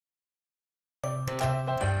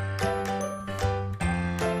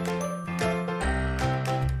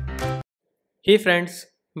Hey friends,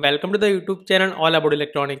 welcome to the YouTube channel All About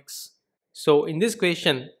Electronics. So in this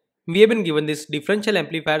question, we have been given this differential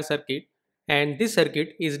amplifier circuit and this circuit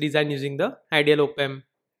is designed using the ideal op-amp.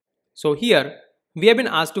 So here, we have been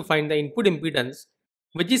asked to find the input impedance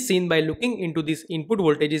which is seen by looking into these input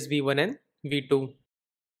voltages V1 and V2.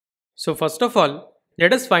 So first of all,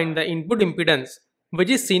 let us find the input impedance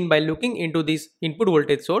which is seen by looking into this input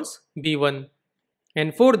voltage source V1.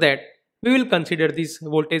 And for that, we will consider this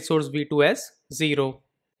voltage source V2 as 0.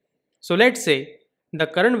 So let's say the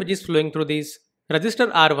current which is flowing through this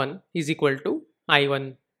resistor R1 is equal to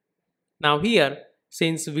I1. Now here,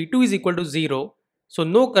 since V2 is equal to 0, so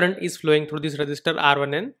no current is flowing through this resistor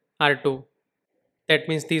R1 and R2. That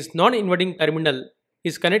means this non-inverting terminal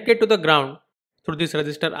is connected to the ground through this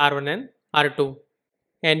resistor R1 and R2.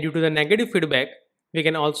 And due to the negative feedback, we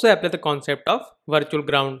can also apply the concept of virtual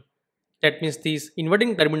ground. That means this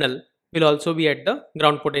inverting terminal will also be at the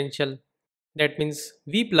ground potential. That means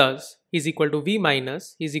V plus is equal to V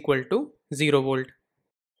minus is equal to 0 volt.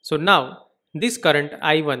 So now this current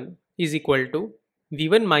I1 is equal to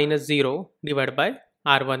V1 minus 0 divided by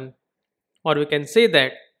R1. Or we can say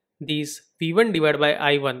that this V1 divided by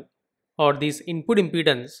I1 or this input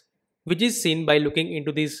impedance which is seen by looking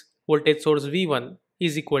into this voltage source V1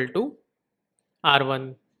 is equal to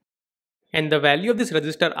R1. And the value of this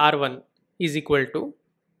resistor R1 is equal to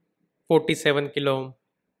 47 kilo ohm.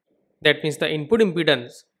 That means the input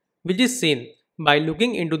impedance which is seen by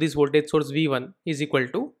looking into this voltage source V1 is equal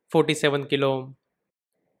to 47 kilo ohm.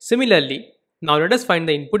 Similarly, now let us find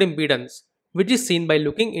the input impedance which is seen by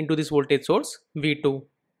looking into this voltage source V2.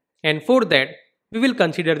 And for that, we will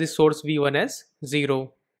consider this source V1 as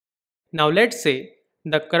 0. Now let's say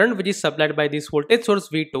the current which is supplied by this voltage source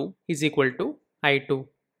V2 is equal to I2.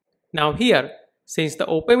 Now here, since the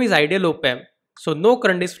op-amp is ideal op-amp, so no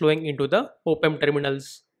current is flowing into the op-amp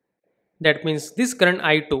terminals. That means this current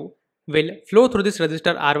I2 will flow through this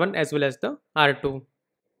resistor R1 as well as the R2.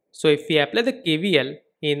 So if we apply the KVL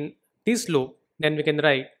in this loop, then we can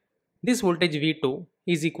write this voltage V2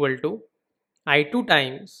 is equal to I2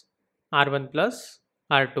 times R1 plus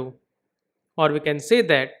R2. Or we can say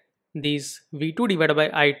that this V2 divided by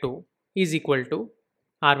I2 is equal to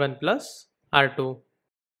R1 plus R2.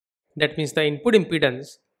 That means the input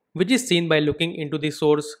impedance which is seen by looking into the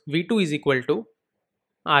source V2 is equal to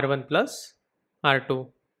R1 plus R2.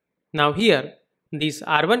 Now here this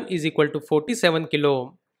R1 is equal to 47 kilo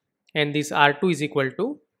ohm and this R2 is equal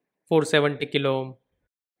to 470 kilo ohm.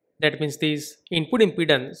 That means this input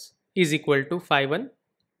impedance is equal to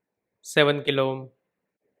 517 kilo ohm.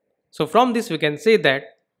 So from this we can say that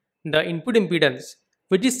the input impedance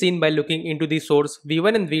which is seen by looking into the source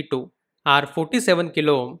V1 and V2 are 47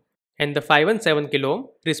 kilo ohm and the 517 kilo ohm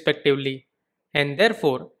respectively. And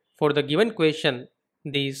therefore, for the given question,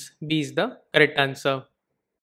 this B is the correct answer.